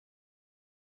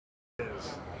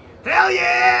Hell yeah!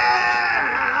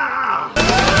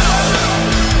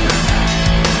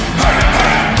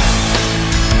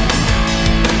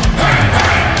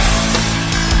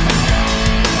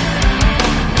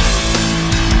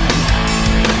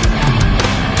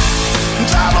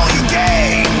 Drive all your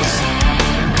games,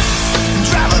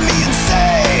 driving me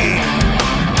insane.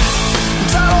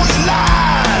 Drive all your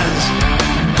lies,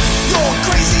 your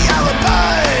crazy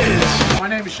alibis. My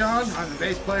name is Sean, I'm the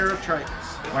bass player of TRICUS.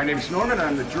 My name is Norman,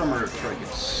 I'm the drummer of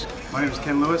TRICUS. My name is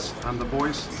Ken Lewis, I'm the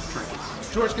voice of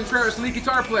TRICUS. George Contreras, lead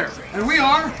guitar player. And we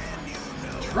are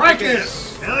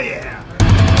TRICUS! Hell yeah!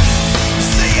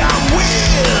 Say I'm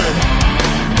weird,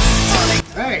 funny.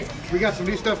 Hey, we got some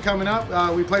new stuff coming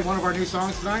up. We played one of our new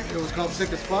songs tonight. It was called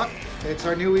Sick as Fuck. It's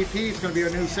our new EP. It's going to be our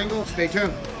new single. Stay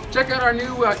tuned. Check out our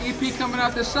new EP coming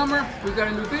out this summer. We've got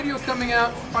a new video coming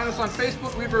out. Find us on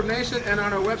Facebook, Reverb Nation, and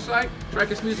on our website,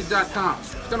 TRICUSmusic.com.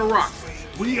 It's gonna rock.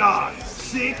 We are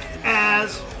sick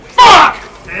as fuck!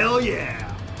 Hell yeah!